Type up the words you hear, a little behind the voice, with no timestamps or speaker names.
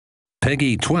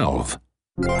Peggy 12.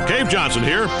 Cave Johnson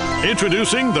here,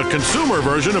 introducing the consumer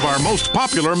version of our most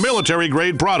popular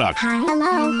military-grade product.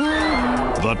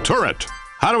 Hello. The turret.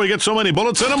 How do we get so many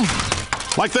bullets in them?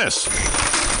 Like this.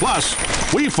 Plus,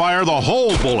 we fire the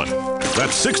whole bullet.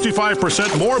 That's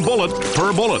 65% more bullet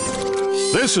per bullet.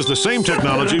 This is the same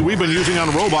technology we've been using on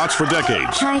robots for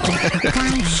decades.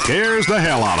 Scares the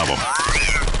hell out of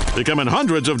them. They come in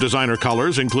hundreds of designer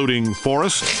colors, including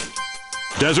forest,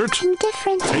 desert,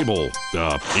 table,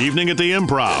 evening at the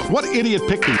Improv. What idiot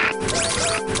picked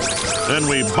these? Then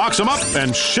we box them up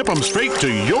and ship them straight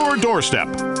to your doorstep,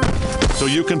 so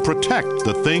you can protect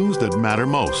the things that matter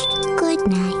most. Good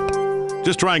night.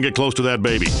 Just try and get close to that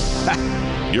baby.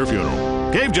 Your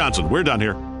funeral. Cave Johnson, we're done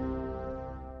here.